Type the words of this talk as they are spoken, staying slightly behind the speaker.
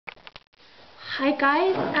Hi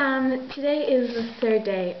guys, today is the third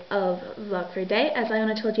day of Vlog for a Day. As I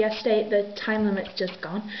only told you yesterday, the time limit's just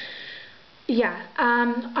gone. Yeah,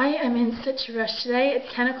 I am in such a rush today.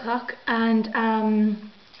 It's 10 o'clock and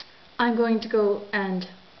I'm going to go and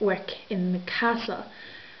work in the castle.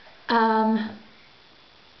 I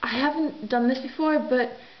haven't done this before,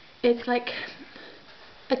 but it's like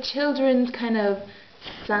a children's kind of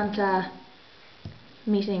Santa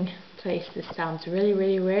meeting place. This sounds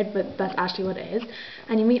really weird, but that's actually what it is.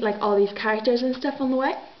 And you meet like all these characters and stuff on the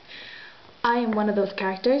way. I am one of those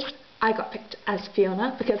characters. I got picked as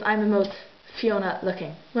Fiona because I'm the most Fiona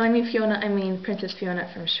looking. When I mean Fiona, I mean Princess Fiona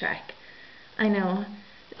from Shrek. I know,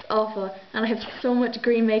 it's awful, and I have so much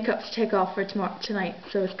green makeup to take off for tonight,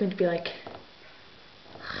 so it's going to be like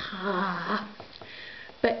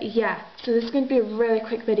but yeah, so this is going to be a really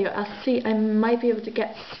quick video. I'll see, I might be able to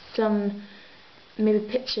get some maybe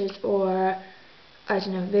pictures or I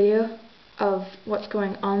don't know, video of what's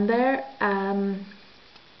going on there.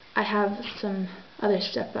 I have some other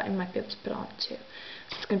stuff that I might be able to put on too.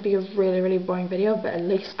 It's going to be a really boring video, but at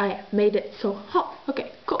least I made it so hot.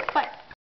 Okay,